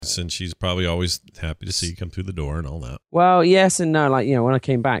Yes, and she's probably always happy to see you come through the door and all that. Well, yes and no. Like, when I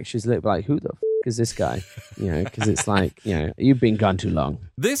came back, she was a little bit like, who the f*** is this guy? Because it's like, you've been gone too long.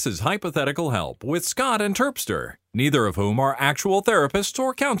 This is Hypothetical Help with Scott and Terpster, neither of whom are actual therapists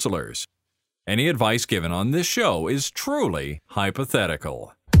or counselors. Any advice given on this show is truly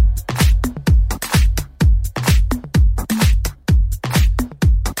hypothetical.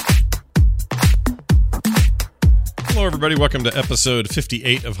 Hello, everybody. Welcome to episode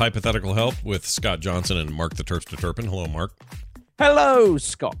 58 of Hypothetical Help with Scott Johnson and Mark the Terpster Turpin. Hello, Mark. Hello,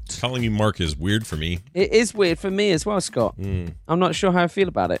 Scott. Calling you Mark is weird for me. It is weird for me as well, Scott. I'm not sure how I feel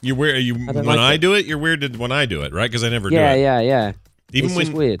about it. You're weird. When I do it, you're weirded when I do it, right? Because I never do it. Yeah. Even it's when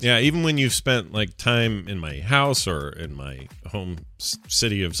just weird. Yeah, even when you've spent like time in my house or in my home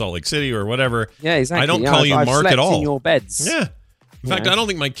city of Salt Lake City or whatever. Yeah, exactly. I don't call you I've Mark slept at all. in your beds. Yeah. In fact, I don't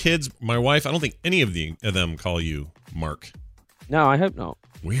think my kids, my wife, I don't think any of them call you Mark. No, I hope not.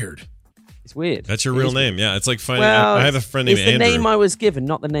 Weird. It's weird. That's your real name. Yeah, it's like finding. Well, I have a friend named It's the Andrew. name I was given,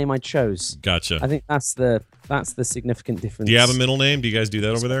 not the name I chose. Gotcha. I think that's the significant difference. Do you have a middle name? Do you guys do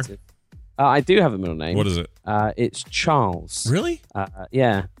that over there? I do have a middle name. What is it? It's Charles. Really?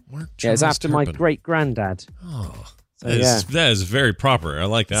 Yeah. Mark Yeah, it's Charles after my Turpin. great-granddad. Oh, So, that is very proper. I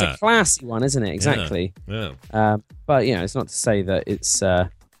like It's that. a classy one, isn't it? Exactly. Yeah. But, it's not to say that it's,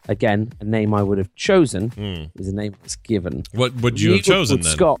 again, a name I would have chosen. It's a name that's given. What would you have chosen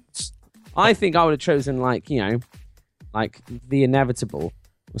then? Scott. I think I would have chosen, like The Inevitable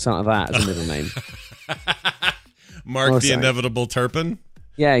or something like that as a middle name. Mark the Inevitable Turpin?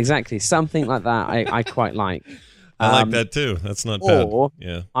 Yeah, exactly. Something like that I quite like. I like that too. That's not bad. Or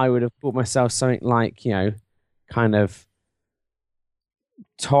Yeah. I would have bought myself something like, kind of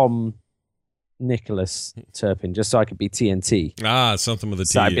Tom Nicholas Turpin, just so I could be TNT. Something with a T.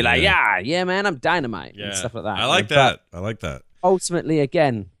 So I'd be like, yeah, man, I'm dynamite and stuff like that. I like that. I like that. Ultimately,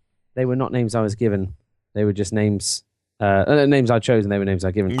 again, they were not names I was given. They were just names I chose, and they were names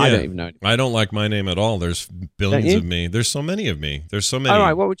I given. Yeah. I don't even know anymore. I don't like my name at all. There's billions of me. There's so many of me. There's so many. All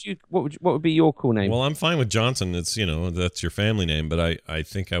right, what would be your cool name? Well, I'm fine with Johnson. It's, that's your family name, but I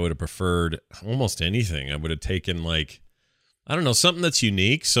think I would have preferred almost anything. I would have taken like, I don't know, something that's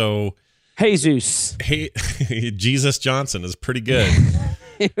unique. So Jesus. Hey, Jesus Johnson is pretty good.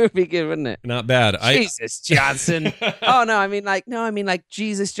 It would be good, wouldn't it? Not bad. Jesus Johnson. Oh no, I mean like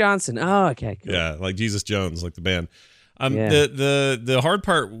Jesus Johnson. Oh, okay, cool. Yeah, like Jesus Jones, like the band. Yeah. The hard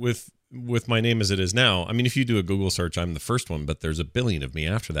part with my name as it is now, I mean, if you do a Google search, I'm the first one, but there's a billion of me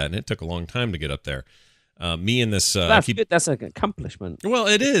after that, and it took a long time to get up there. Me and this. That's good. That's an accomplishment. Well,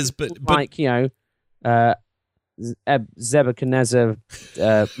 it is, but like Nebuchadnezzar,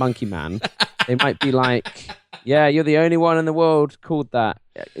 Monkey Man. They might be like, yeah, you're the only one in the world called that.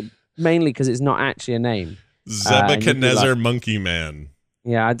 Mainly because it's not actually a name. Nebuchadnezzar Monkey Man.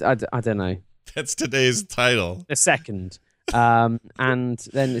 Yeah, I don't know. That's today's title. The second. And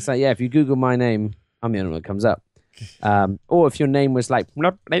then it's like, yeah, if you Google my name, I'm the only one that comes up. Or if your name was like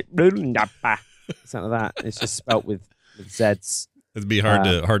something like that, it's just spelt with Z's. It'd be hard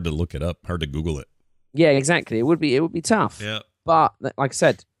to look it up, hard to Google it. Yeah, exactly. It would be tough. Yeah. But like I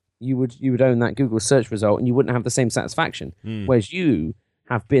said, you would own that Google search result, and you wouldn't have the same satisfaction. Whereas you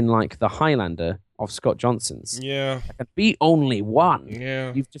have been like the Highlander of Scott Johnson's. Yeah. There can be only one.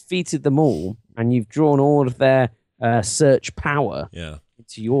 Yeah. You've defeated them all, and you've drawn all of their search power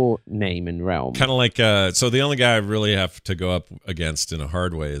into your name and realm. Kind of like, so the only guy I really have to go up against in a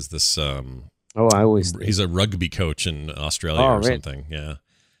hard way is this. He's a rugby coach in Australia or something. Yeah.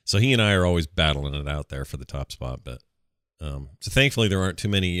 So he and I are always battling it out there for the top spot. But so thankfully there aren't too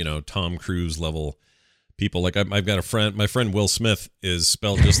many, Tom Cruise level people. Like I've got a friend, my friend Will Smith is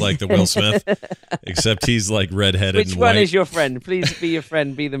spelled just like the Will Smith, except he's like redheaded Which and one white. is your friend? Please be your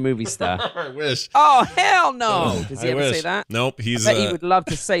friend, be the movie star. I wish. Oh, hell no. Does he I ever wish. say that? Nope. I bet he would love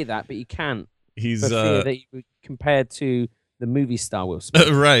to say that, but he can't. He's for fear that you compared to the movie star Will Smith.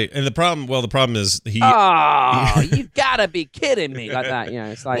 right. And the problem is he. Oh, you gotta be kidding me like that.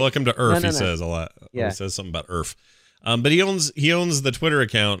 It's like Welcome to Earth. No. He says a lot. Yeah. He says something about Earth. But he owns the Twitter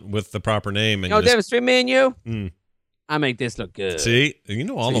account with the proper name. And no difference between me and you. Mm. I make this look good. See, you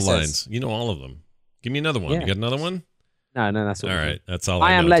know all That's the what he lines. You know all of them. Give me another one. Yeah. You got another one? No, that's all. All right, that's all.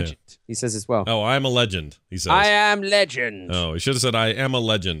 I am know, legend. too. He says as well. Oh, I am a legend. He says. I am legend. Oh, he should have said I am a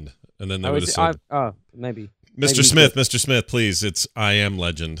legend, and then they would have said. Maybe. Mr. Smith, please. It's I am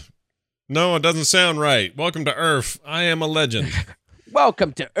legend. No, it doesn't sound right. Welcome to Earth. I am a legend.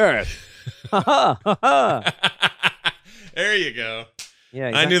 Welcome to Earth. Ha ha. There you go. Yeah,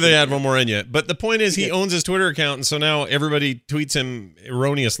 exactly. I knew they had one more in you. But the point is he owns his Twitter account, and so now everybody tweets him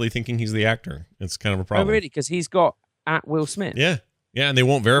erroneously thinking he's the actor. It's kind of a problem. Oh, really? Because he's got at Will Smith. Yeah. Yeah, and they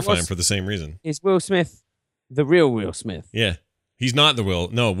won't verify him for the same reason. Is Will Smith the real Will Smith? Yeah. He's not the Will.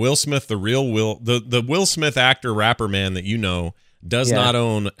 No, Will Smith, the real Will. The Will Smith actor, rapper man that you know does not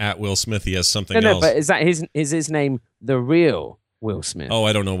own at Will Smith. He has something else. No, but is that his name the real Will Smith? Oh,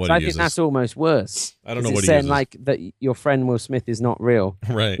 I don't know what he uses. I think that's almost worse. I don't know what he saying uses. Like that your friend Will Smith is not real.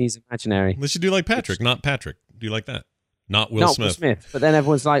 Right. He's imaginary. Let's do like Patrick, not Patrick. Do you like that? Not Will Smith. Will Smith. But then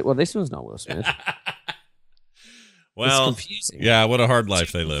everyone's like, well, this one's not Will Smith. Well, it's confusing. Yeah, what a hard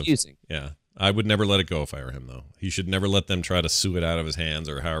life they live. Confusing. Yeah. I would never let it go if I were him, though. He should never let them try to sue it out of his hands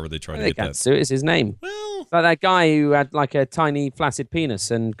or however they try to get that. They can't sue it. It's his name. Well, like that guy who had like a tiny flaccid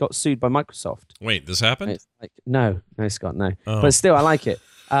penis and got sued by Microsoft. Wait, this happened? It's like, no, Scott, no. Oh. But still, I like it.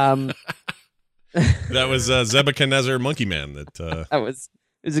 That was Nebuchadnezzar Monkey Man. It was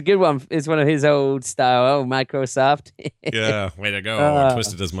a good one. It's one of his old style. Oh, Microsoft. Yeah, way to go.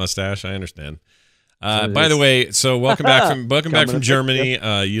 Twisted his mustache. I understand. By the way, so welcome back from Germany.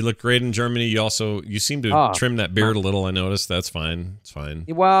 You look great in Germany. You seem to trim that beard a little. I noticed. That's fine. It's fine.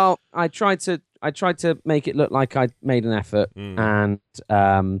 Well, I tried to make it look like I made an effort, and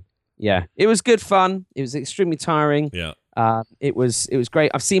yeah, it was good fun. It was extremely tiring. Yeah. It was great.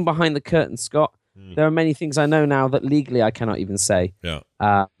 I've seen behind the curtain, Scott. There are many things I know now that legally I cannot even say. Yeah.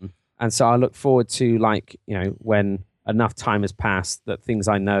 And so I look forward to when enough time has passed that things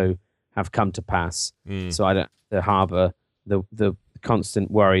I know have come to pass. So I don't have to harbor the constant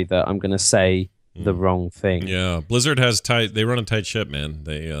worry that I'm going to say the wrong thing. Yeah. Blizzard they run a tight ship, man.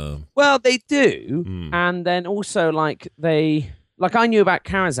 Well, they do. And then also I knew about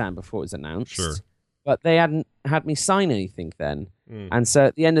Karazhan before it was announced. Sure. But they hadn't had me sign anything then. And so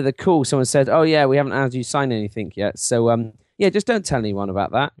at the end of the call, someone said, "Oh yeah, we haven't had you sign anything yet. So just don't tell anyone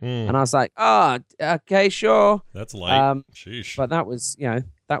about that." And I was like, okay, sure. That's light. Sheesh. But that was, I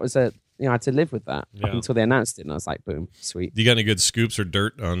had to live with that up until they announced it, and I was like, boom, sweet. You got any good scoops or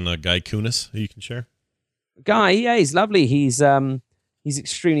dirt on Guy Kunis that you can share? Guy, yeah, he's lovely. He's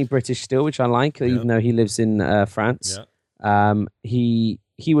extremely British still, which I like, even though he lives in France. Yeah. He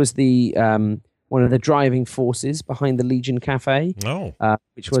was the one of the driving forces behind the Legion Cafe,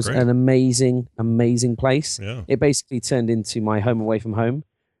 which was an amazing, amazing place. Yeah. It basically turned into my home away from home.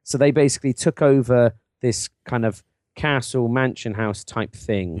 So they basically took over this kind of castle mansion house type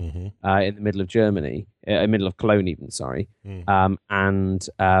thing in the middle of Germany, middle of Cologne even, sorry. And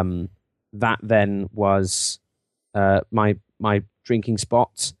that then was my drinking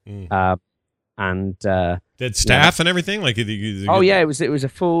spot. And did staff and everything? It was a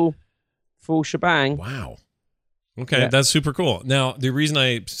full shebang. Wow. Okay, that's super cool. Now, the reason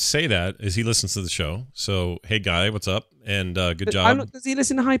I say that is he listens to the show. So, hey, Guy, what's up? And good job. Does he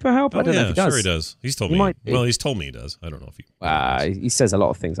listen to Hyper Help? I don't know if he does. Sure he does. He's told me. Well, he's told me he does. I don't know if he... he says a lot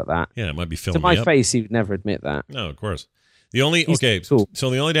of things like that. Yeah, it might be filming to my face, he would never admit that. No, of course. So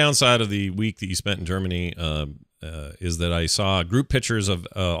the only downside of the week that you spent in Germany is that I saw group pictures of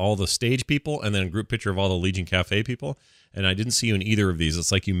all the stage people and then a group picture of all the Legion Cafe people. And I didn't see you in either of these.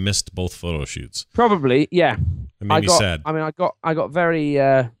 It's like you missed both photo shoots. Probably, yeah. It made me sad. I mean, I got very,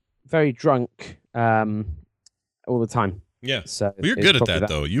 very drunk all the time. Yeah. So you're good at that,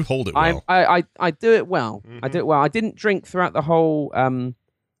 though. You hold it well. I do it well. I do it well. I didn't drink throughout the whole kind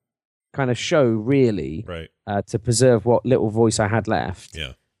of show, really. Right. To preserve what little voice I had left.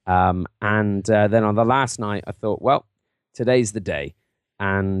 Yeah. And then on the last night, I thought, well, today's the day,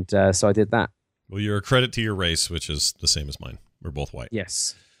 and so I did that. Well, you're a credit to your race, which is the same as mine. We're both white.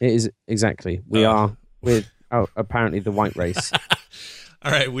 Yes, it is exactly. We're apparently the white race.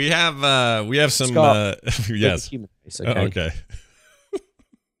 All right, we have some. Scott, yes. Human race, okay. Okay.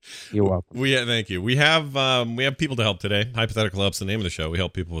 You're welcome. Thank you. We have people to help today. Hypothetical Help's the name of the show. We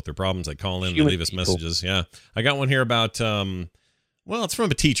help people with their problems. They call in, they leave us messages. Yeah, I got one here about. It's from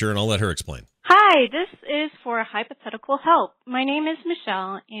a teacher, and I'll let her explain. Hi, this is for Hypothetical Help. My name is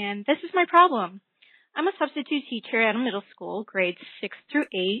Michelle, and this is my problem. I'm a substitute teacher at a middle school, grades 6 through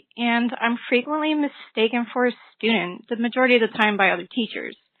 8, and I'm frequently mistaken for a student, the majority of the time by other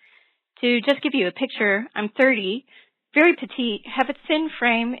teachers. To just give you a picture, I'm 30, very petite, have a thin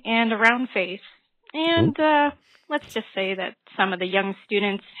frame and a round face. And let's just say that some of the young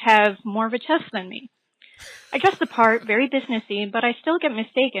students have more of a chest than me. I dress the part, very businessy, but I still get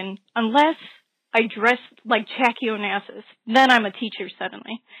mistaken unless I dress like Jackie Onassis. Then I'm a teacher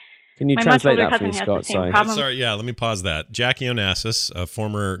suddenly. Can you translate that for me, Scott? Sorry, yeah, let me pause that. Jackie Onassis,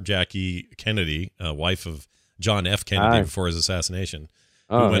 former Jackie Kennedy, wife of John F. Kennedy before his assassination,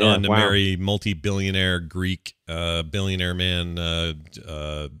 who went on to marry multi-billionaire Greek billionaire man,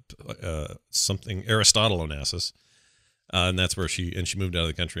 Aristotle Onassis. And that's where she moved out of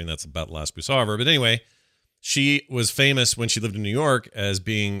the country, and that's about the last we saw of her. But anyway, she was famous when she lived in New York as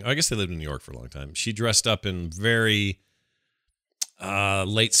being, I guess they lived in New York for a long time. She dressed up in very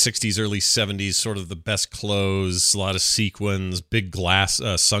late 60s, early 70s, sort of the best clothes, a lot of sequins, big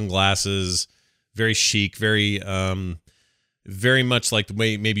sunglasses, very chic, very much like the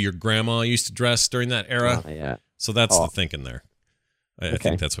way maybe your grandma used to dress during that era. Yeah. So that's the thinking there. I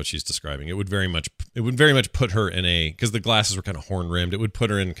think that's what she's describing. It would very much put her in because the glasses were kind of horn rimmed. It would put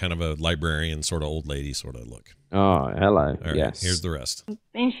her in kind of a librarian sort of old lady sort of look. Oh, hello. All right, yes. Here's the rest.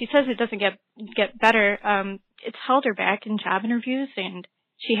 And she says it doesn't get better. It's held her back in job interviews, and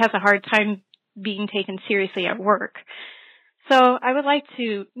she has a hard time being taken seriously at work. So I would like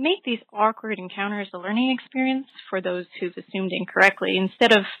to make these awkward encounters a learning experience for those who've assumed incorrectly,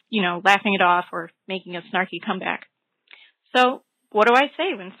 instead of, laughing it off or making a snarky comeback. So what do I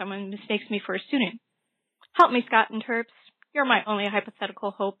say when someone mistakes me for a student? Help me, Scott and Terps. You're my only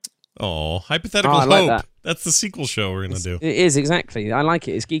hypothetical hope. Oh, hypothetical hope. Like That's the sequel show we're going to do. It is, exactly. I like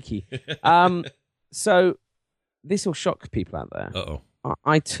it. It's geeky. So this will shock people out there. Uh-oh.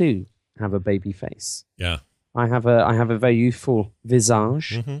 I too have a baby face. Yeah. I have a very youthful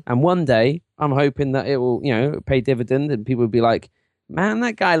visage. Mm-hmm. And one day I'm hoping that it will, pay dividend and people will be like, man,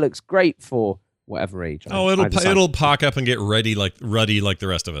 that guy looks great for whatever age. It'll pock up and get ruddy like the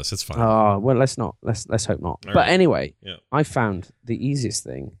rest of us. It's fine. Oh, well, let's not. Let's hope not. All but right. Anyway, yeah. I found the easiest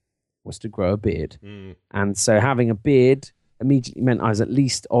thing was to grow a beard. Mm. And so having a beard immediately meant I was at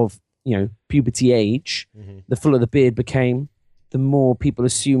least of, puberty age. Mm-hmm. The fuller the beard became, the more people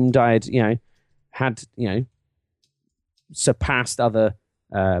assumed I'd, had, surpassed other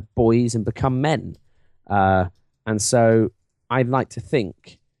boys and become men. And so I'd like to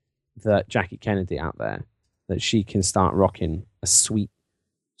think that Jackie Kennedy out there, that she can start rocking a sweet,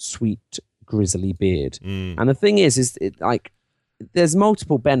 sweet, grizzly beard. Mm. And the thing is there's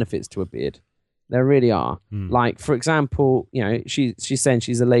multiple benefits to a beard. There really are. Mm. Like, for example, she's saying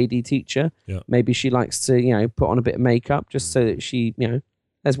she's a lady teacher. Yeah. Maybe she likes to, put on a bit of makeup just so that she,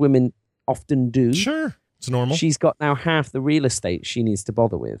 as women often do. Sure. It's normal. She's got now half the real estate she needs to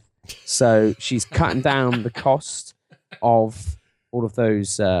bother with. So she's cutting down the cost of all of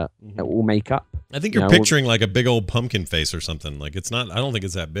those all makeup. I think you're picturing like a big old pumpkin face or something. Like it's not. I don't think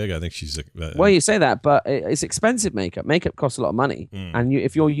it's that big. I think she's. Well, you say that, but it's expensive makeup. Makeup costs a lot of money, and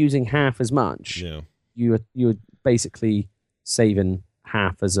if you're using half as much, you're basically saving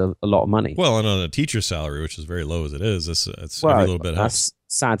half as a lot of money. Well, and on a teacher's salary, which is very low as it is, it's every little bit helps. That's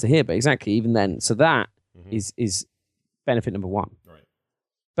sad to hear, but exactly even then. So that is benefit number one. Right.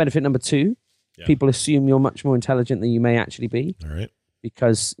 Benefit number two. Yeah. People assume you're much more intelligent than you may actually be. All right.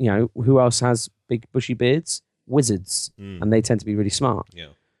 Because, who else has big bushy beards? Wizards. And they tend to be really smart. Yeah.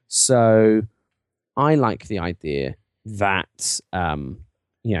 So I like the idea that,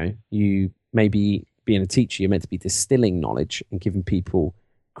 you maybe being a teacher, you're meant to be distilling knowledge and giving people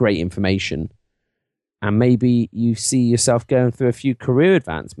great information. And maybe you see yourself going through a few career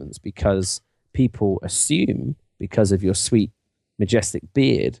advancements because people assume, because of your sweet, majestic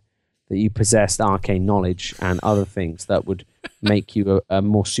beard, that you possessed arcane knowledge and other things that would make you a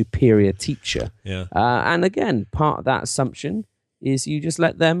more superior teacher. Yeah. And again, part of that assumption is you just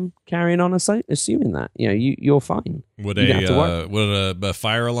let them carry on assuming that you're fine. Would a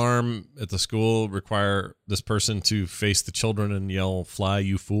fire alarm at the school require this person to face the children and yell "Fly,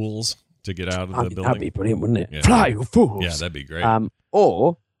 you fools!" to get out of the building? That'd be brilliant, wouldn't it? Yeah. Fly, you fools! Yeah, that'd be great.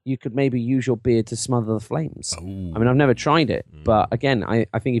 Or you could maybe use your beard to smother the flames. Ooh. I mean, I've never tried it, but again, I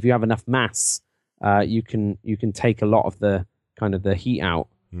think if you have enough mass, you can take a lot of the kind of the heat out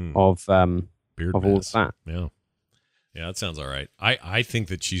of beard of mass. all of that. Yeah, that sounds all right. I think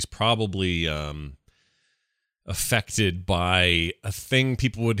that she's probably affected by a thing.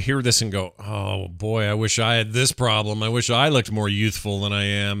 People would hear this and go, "Oh boy, I wish I had this problem. I wish I looked more youthful than I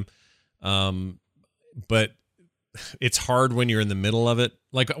am." But it's hard when you're in the middle of it.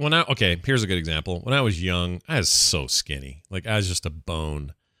 Like here's a good example. When I was young, I was so skinny. Like I was just a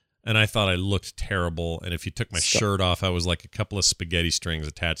bone. And I thought I looked terrible. And if you took my shirt off, I was like a couple of spaghetti strings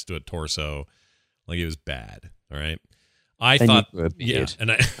attached to a torso. Like it was bad. All right. I thought,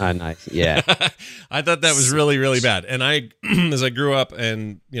 and nice. Yeah. I thought that was really, really bad. And I, as I grew up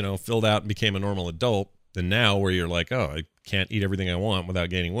and, filled out and became a normal adult, and now where you're like, oh, I can't eat everything I want without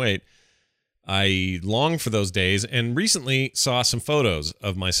gaining weight. I long for those days, and recently saw some photos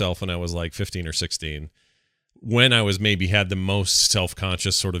of myself when I was like 15 or 16, when I was maybe had the most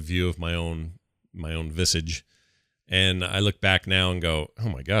self-conscious sort of view of my own visage. And I look back now and go, oh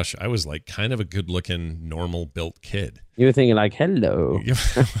my gosh, I was like kind of a good looking, normal built kid. You were thinking like, hello.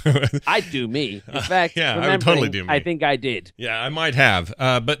 I do me. In fact, yeah, I would totally do me. I think I did. Yeah, I might have.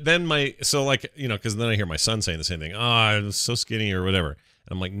 But then because then I hear my son saying the same thing. Oh, I'm so skinny or whatever. And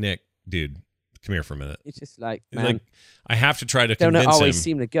I'm like, Nick, dude, come here for a minute. It's just like, man, I have to try to convince him. Don't always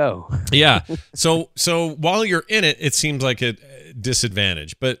seem to go. Yeah. So while you're in it, it seems like a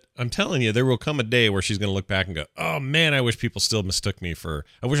disadvantage. But I'm telling you, there will come a day where she's going to look back and go, oh, man, I wish people still mistook me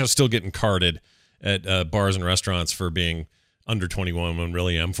I wish I was still getting carded at bars and restaurants for being under 21 when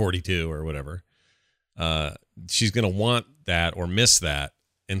really I'm 42 or whatever. She's going to want that or miss that.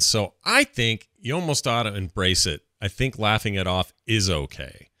 And so I think you almost ought to embrace it. I think laughing it off is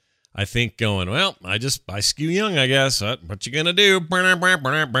okay. I think going, well, I skew young, I guess. What you gonna do?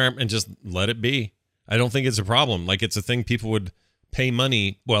 And just let it be. I don't think it's a problem. Like, it's a thing people would pay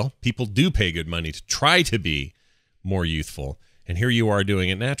money. Well, people do pay good money to try to be more youthful. And here you are doing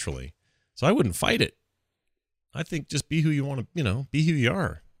it naturally. So I wouldn't fight it. I think just be who you want to, be who you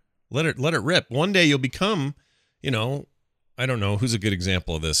are. Let it rip. One day you'll become, I don't know who's a good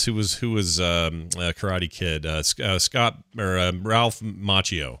example of this. Who was Karate Kid? Scott or Ralph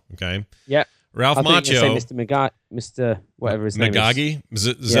Macchio. Okay. Yeah. Ralph Macchio. Mr. Whatever his name is.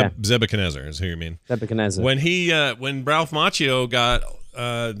 Zebuchadnezzar is who you mean. Zebuchadnezzar. When Ralph Macchio got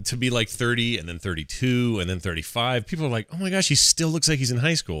to be like 30 and then 32 and then 35, people are like, oh my gosh, he still looks like he's in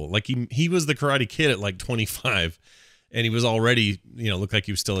high school. Like he was the Karate Kid at like 25, and he was already looked like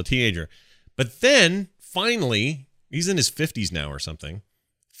he was still a teenager. But then finally. He's in his 50s now or something.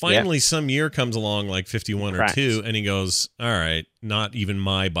 Finally, some year comes along, like 51 or 2, and he goes, all right, not even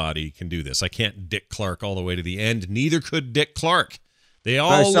my body can do this. I can't Dick Clark all the way to the end. Neither could Dick Clark. They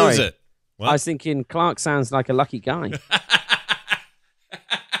all lose it. What? I was thinking Clark sounds like a lucky guy.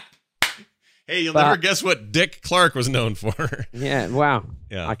 Hey, you'll never guess what Dick Clark was known for. Yeah, wow.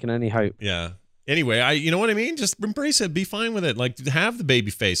 Yeah. I can only hope. Yeah. Anyway, you know what I mean? Just embrace it. Be fine with it. Like, have the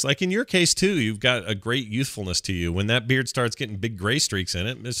baby face. Like in your case, too, you've got a great youthfulness to you. When that beard starts getting big gray streaks in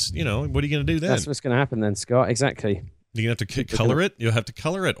it, it's, what are you going to do then? That's what's going to happen then, Scott. Exactly. You're going to have to color it. You'll have to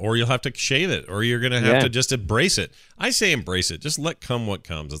color it, or you'll have to shave it, or you're going to have to just embrace it. I say embrace it. Just let come what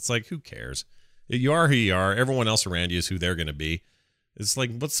comes. It's like, who cares? You are who you are. Everyone else around you is who they're going to be. It's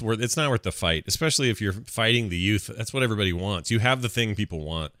like, it's not worth the fight, especially if you're fighting the youth. That's what everybody wants. You have the thing people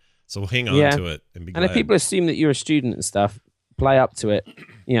want. So hang on to it and be glad. And if people assume that you're a student and stuff, play up to it.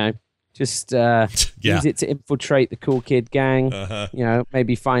 Just use it to infiltrate the cool kid gang.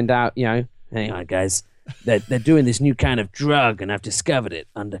 Maybe find out, hang on, guys. They're doing this new kind of drug, and I've discovered it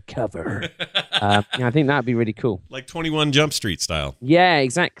undercover. I think that'd be really cool. Like 21 Jump Street style. Yeah,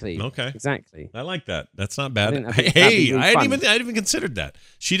 exactly. Okay. Exactly. I like that. That's not bad. I hadn't even considered that.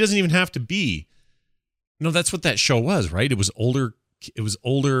 She doesn't even have to be. No, that's what that show was, right? It was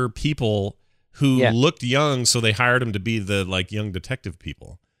older people who looked young, so they hired him to be the young detective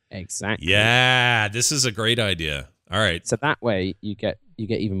people. Exactly. Yeah, this is a great idea. All right. So that way you get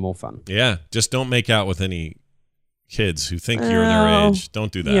even more fun. Yeah, just don't make out with any kids who think you're their age.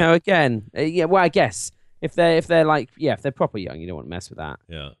 Don't do that. Again, well, I guess if they're like, if they're proper young, you don't want to mess with that.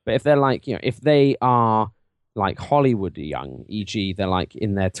 Yeah. But if they're like, if they are like Hollywood young, e.g., they're like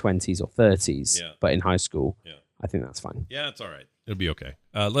in their 20s or 30s, but in high school, I think that's fine. Yeah, it's all right. It'll be okay.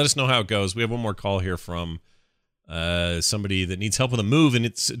 Let us know how it goes. We have one more call here from somebody that needs help with a move, and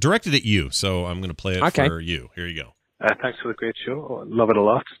it's directed at you. So I'm going to play it for you. Here you go. Thanks for the great show. Love it a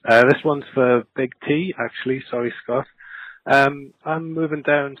lot. This one's for Big T, actually. Sorry, Scott. I'm moving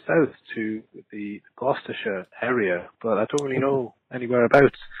down south to the Gloucestershire area, but I don't really know anywhere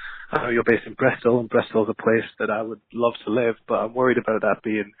about. I know you're based in Bristol, and Bristol's a place that I would love to live, but I'm worried about that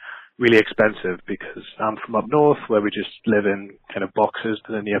being really expensive because I'm from up north where we just live in kind of boxes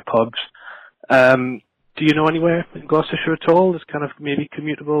that are near pubs. Do you know anywhere in Gloucestershire at all that's kind of maybe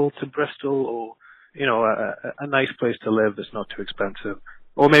commutable to Bristol, or, a nice place to live that's not too expensive?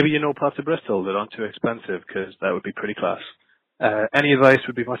 Or maybe you know parts of Bristol that aren't too expensive, because that would be pretty class. Any advice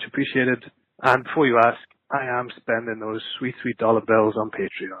would be much appreciated. And before you ask, I am spending those sweet, sweet dollar bills on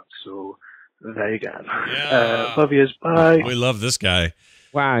Patreon. So there you go. Yeah. Love yous. Bye. We love this guy.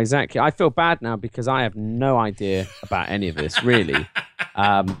 Wow, exactly. I feel bad now because I have no idea about any of this, really.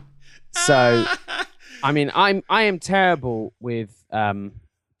 So, I mean, I am terrible with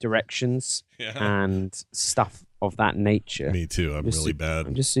directions and stuff of that nature. Me too. I'm really bad.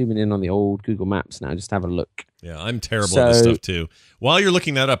 I'm just zooming in on the old Google Maps now, just to have a look. Yeah, I'm terrible at this stuff too. While you're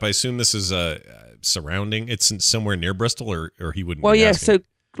looking that up, I assume this is surrounding. It's somewhere near Bristol, or he wouldn't. Well, yeah. So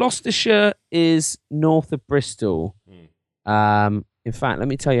Gloucestershire is north of Bristol. In fact, let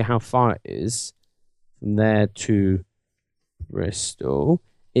me tell you how far it is from there to Bristol.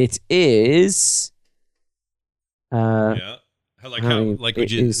 It is. Yeah.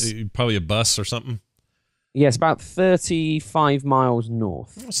 Probably a bus or something? Yeah, it's about 35 miles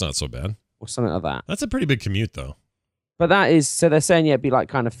north. That's not so bad. Or something like that. That's a pretty big commute, though. But that is, so they're saying, yeah, it'd be like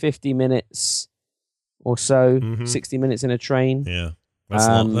kind of 50 minutes or so, 60 minutes in a train. Yeah. That's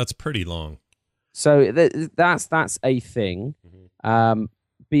long. That's pretty long. So that's a thing.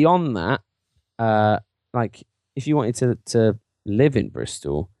 Beyond that, like if you wanted to live in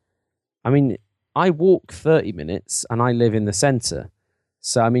Bristol, I mean, I walk 30 minutes and I live in the centre.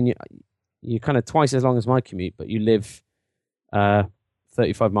 So, I mean, you're kind of twice as long as my commute, but you live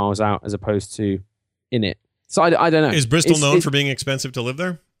 35 miles out as opposed to in it. So I don't know. Is Bristol known for being expensive to live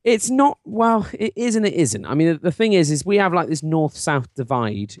there? It's not. Well, it is and it isn't. I mean, the thing is we have like this north-south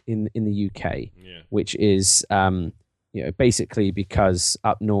divide in the UK, which is basically because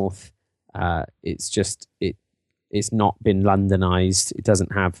up north, it's not been Londonized. It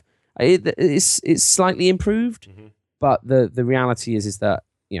doesn't have. It's slightly improved, but the reality is that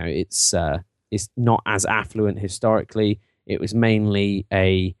it's not as affluent historically. It was mainly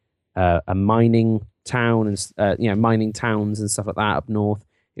a mining town and mining towns and stuff like that up north.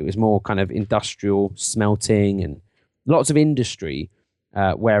 It was more kind of industrial smelting and lots of industry,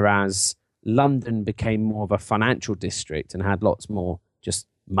 whereas London became more of a financial district and had lots more just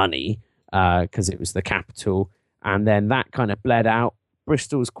money because it was the capital. And then that kind of bled out.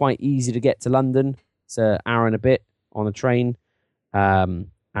 Bristol was quite easy to get to London. It's an hour and a bit on a train. And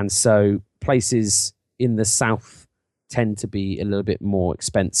so places in the south tend to be a little bit more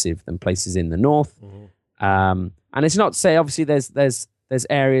expensive than places in the north. And it's not to say, obviously, there's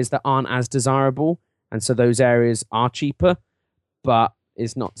areas that aren't as desirable, and so those areas are cheaper. But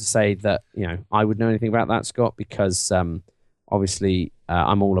it's not to say that I would know anything about that, Scott, because obviously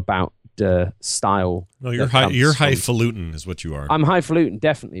I'm all about the style. No, you're highfalutin is what you are. I'm highfalutin,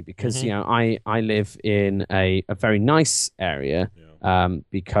 definitely, because I live in a very nice area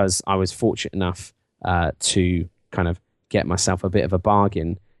because I was fortunate enough to kind of get myself a bit of a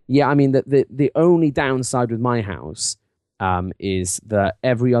bargain. Yeah, I mean the only downside with my house is that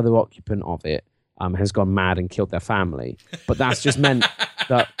every other occupant of it has gone mad and killed their family. But that's just meant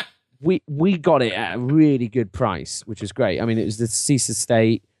that we got it at a really good price, which was great. I mean, it was the deceased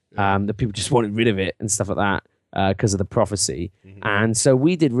estate. The people just wanted rid of it and stuff like that because of the prophecy. And so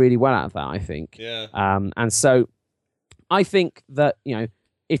we did really well out of that, I think. Yeah. And so I think that,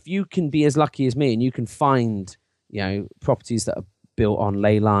 if you can be as lucky as me and you can find, properties that are built on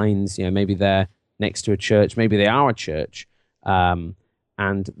ley lines, maybe they're next to a church, maybe they are a church, and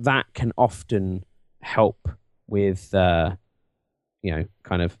that can often help with, kind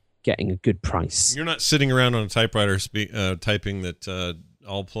of getting a good price. You're not sitting around on a typewriter typing that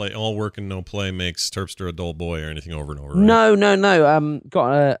all work and no play makes Terpster a dull boy or anything over and over. Right? No.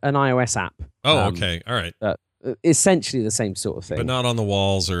 Got an iOS app. Oh, okay. All right. Essentially the same sort of thing, but not on the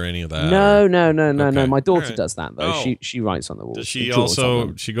walls or any of that. No. My daughter does that though. She writes on the walls. Does she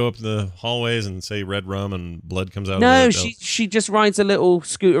also go up the hallways and say red rum and blood comes out? No, she just rides a little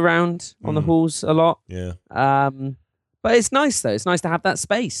scoot around on the halls a lot. Yeah. But it's nice though. It's nice to have that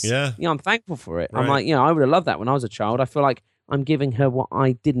space. Yeah. I'm thankful for it. Right. I'm like, I would have loved that when I was a child. I feel like I'm giving her what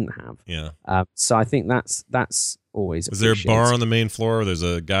I didn't have. Yeah. So I think that's always. Is there a bar on the main floor? There's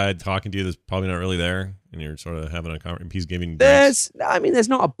a guy talking to you that's probably not really there, and you're sort of having a conversation. He's giving. There's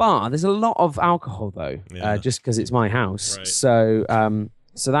not a bar. There's a lot of alcohol though, just because it's my house. Right. So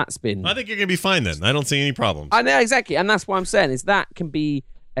that's been. I think you're gonna be fine then. I don't see any problems. I know exactly, and that's what I'm saying is that can be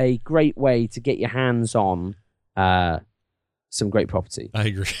a great way to get your hands on some great property. I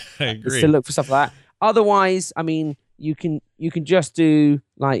agree. Is to look for stuff like that. Otherwise, I mean, you can just do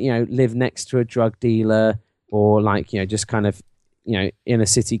like live next to a drug dealer or like just kind of inner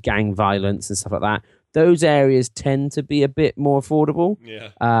city gang violence and stuff like that. Those areas tend to be a bit more affordable.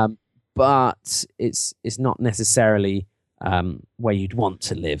 Yeah. But it's not necessarily where you'd want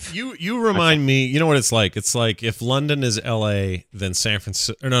to live. You remind me. You know what it's like? It's like if London is L.A., then San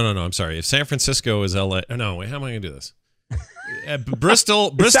Francisco. No. I'm sorry. If San Francisco is L.A. Oh, no, wait. How am I going to do this?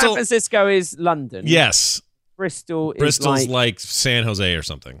 Bristol. San Francisco is London. Yes. Bristol's like San Jose or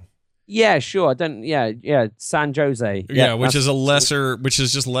something. Yeah, sure. San Jose. Yeah, which is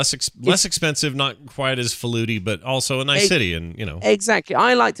just less expensive, not quite as faluty, but also a nice city, and Exactly.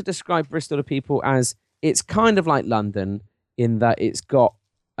 I like to describe Bristol to people as it's kind of like London in that it's got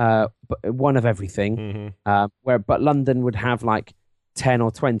one of everything, but London would have like 10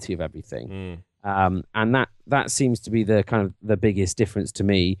 or 20 of everything. And that seems to be the kind of the biggest difference to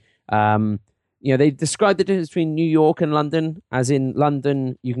me. They describe the difference between New York and London, as in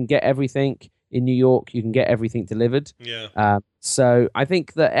London, you can get everything. in New York, you can get everything delivered. Yeah. So I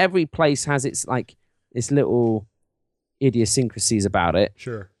think that every place has its little idiosyncrasies about it.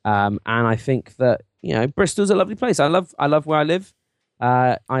 Sure. And I think that Bristol's a lovely place. I love where I live.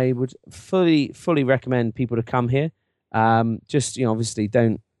 I would fully recommend people to come here. Just obviously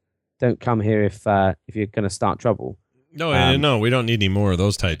don't come here if you're going to start trouble. No, we don't need any more of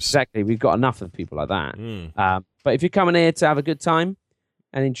those types. Exactly, we've got enough of people like that. But if you're coming here to have a good time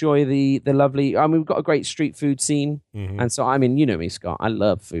and enjoy the lovely, we've got a great street food scene, and so you know me, Scott. I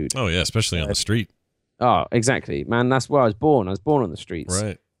love food. Oh yeah, especially on the street. Oh, exactly, man. That's where I was born. I was born on the streets.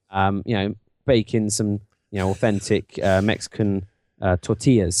 Right. Baking some authentic Mexican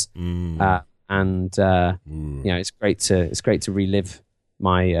tortillas, and it's great to relive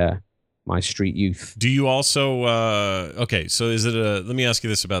my street youth. Do you also okay, so is it let me ask you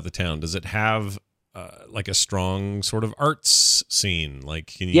this about the town. Does it have like a strong sort of arts scene? Like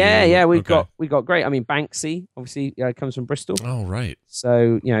can you we got great. Banksy obviously comes from Bristol. Oh right.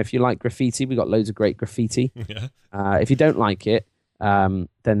 So if you like graffiti, we got loads of great graffiti. Yeah. If you don't like it, then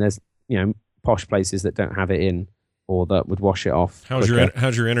there's posh places that don't have it in or that would wash it off. How's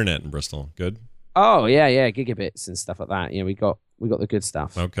your internet in Bristol? Good? Oh yeah, gigabits and stuff like that. We got the good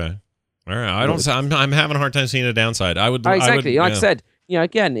stuff. Okay. All right, I'm having a hard time seeing a downside. Exactly. Like I said,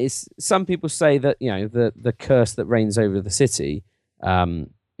 again, it's some people say that the curse that reigns over the city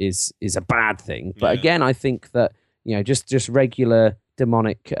is a bad thing, but again, I think that just regular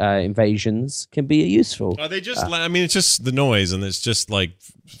demonic invasions can be useful. Are they just? It's just the noise and it's just like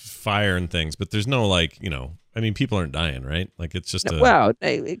fire and things, but there's no people aren't dying, right? Like it's just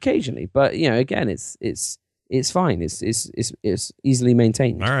occasionally, but again, it's fine. It's easily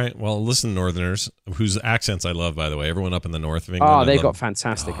maintained. All right. Well, listen, Northerners, whose accents I love, by the way. Everyone up in the north of England. Oh, they've got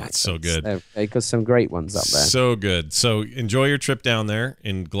fantastic accents. So good. They've got some great ones up there. So good. So enjoy your trip down there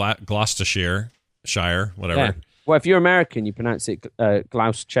in Gloucestershire, whatever. Yeah. Well, if you're American, you pronounce it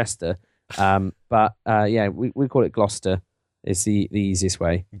Gloucester. But we call it Gloucester. It's the easiest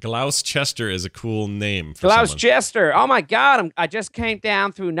way. Gloucester is a cool name for Gloucester. Oh my God! I just came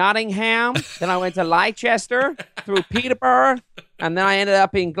down through Nottingham, then I went to Leicester, through Peterborough, and then I ended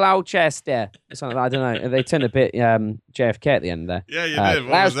up in Gloucester. Something I don't know. They turned a bit JFK at the end there. Yeah, you did.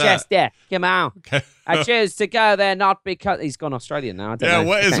 Gloucester. Come on. Okay. I choose to go there not because he's gone Australian now. I don't know.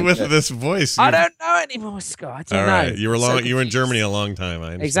 What is with this voice? I don't know anymore, Scott. All right, you were in Germany a long time.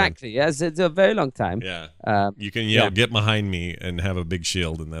 I understand. Exactly. Yes, it's a very long time. Yeah. You can yell, "Get behind me," and have a big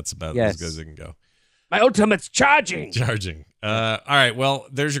shield, and that's about as good as it can go. My ultimate's charging. All right. Well,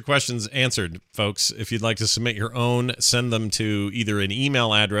 there's your questions answered, folks. If you'd like to submit your own, send them to either an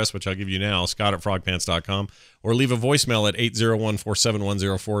email address, which I'll give you now, scott@frogpants.com, or leave a voicemail at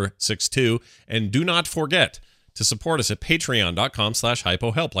 801-471-0462. And do not forget to support us at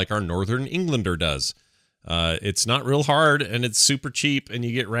patreon.com/hypohelp, like our Northern Englander does. It's not real hard, and it's super cheap, and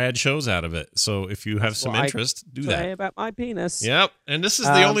you get rad shows out of it. So if you have some interest, do that. Say about my penis. Yep. And this is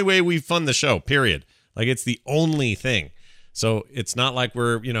the only way we fund the show, period. Like, it's the only thing. So it's not like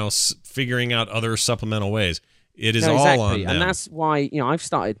we're, figuring out other supplemental ways. It is all on them. And that's why, I've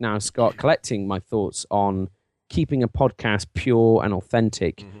started now, Scott, collecting my thoughts on keeping a podcast pure and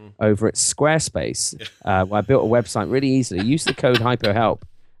authentic over at Squarespace, where I built a website really easily. Use the code HypoHelp.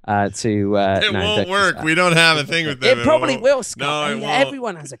 It won't work. We don't have a thing with that. It probably will, Scott. No, it won't.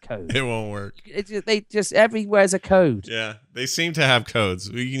 Everyone has a code. It won't work. They just everywhere's a code. Yeah, they seem to have codes.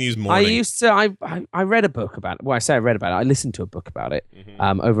 You can use morning. I read a book about it. Well, I say I read about it. I listened to a book about it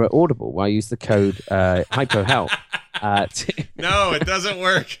over at Audible, where I used the code HypoHelp. No, it doesn't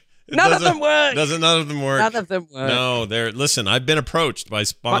work. None of them work. None of them work. None of them work. No, listen, I've been approached by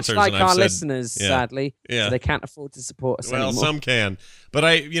sponsors. Much like and I've our said, listeners, sadly. Yeah. So they can't afford to support us anymore. Well, some can. But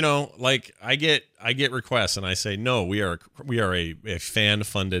I get requests and I say, no, we are a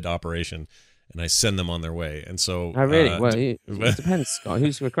fan-funded operation. And I send them on their way. And so really? Well, it depends, Scott.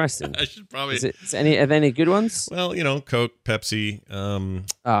 Who's requesting? I should probably. Are there any good ones? Well, Coke, Pepsi. No,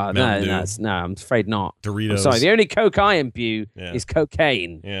 I'm afraid not. Doritos. I'm sorry, the only Coke I imbue is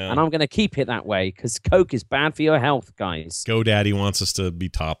cocaine, and I'm going to keep it that way because Coke is bad for your health, guys. GoDaddy wants us to be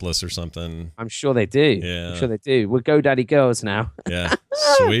topless or something. I'm sure they do. Yeah, I'm sure they do. We're GoDaddy girls now. Yeah,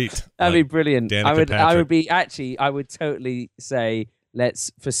 sweet. That'd be brilliant. Danica I would totally say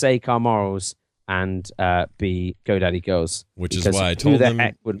let's forsake our morals and be GoDaddy girls. Which is why I told them. Who the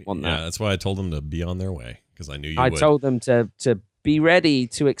heck wouldn't want that? Yeah, that's why I told them to be on their way because I knew you would. I told them to be ready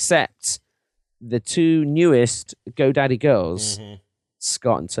to accept the two newest GoDaddy girls,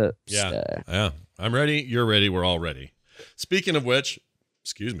 Scott and Terpster. Yeah. I'm ready. You're ready. We're all ready. Speaking of which,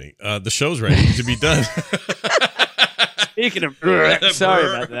 excuse me, the show's ready to be done. Speaking of sorry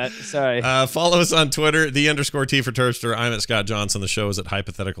about that. Sorry. Follow us on Twitter, _T for Terpster. I'm at Scott Johnson. The show is at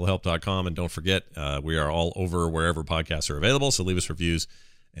hypotheticalhelp.com. And don't forget, we are all over wherever podcasts are available. So leave us reviews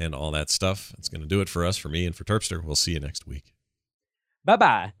and all that stuff. It's going to do it for us, for me, and for Terpster. We'll see you next week.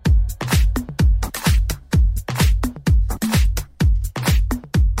 Bye-bye.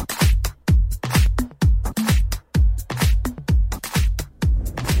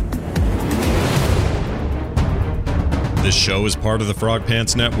 This show is part of the Frog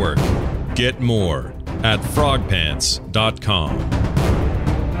Pants Network. Get more at frogpants.com.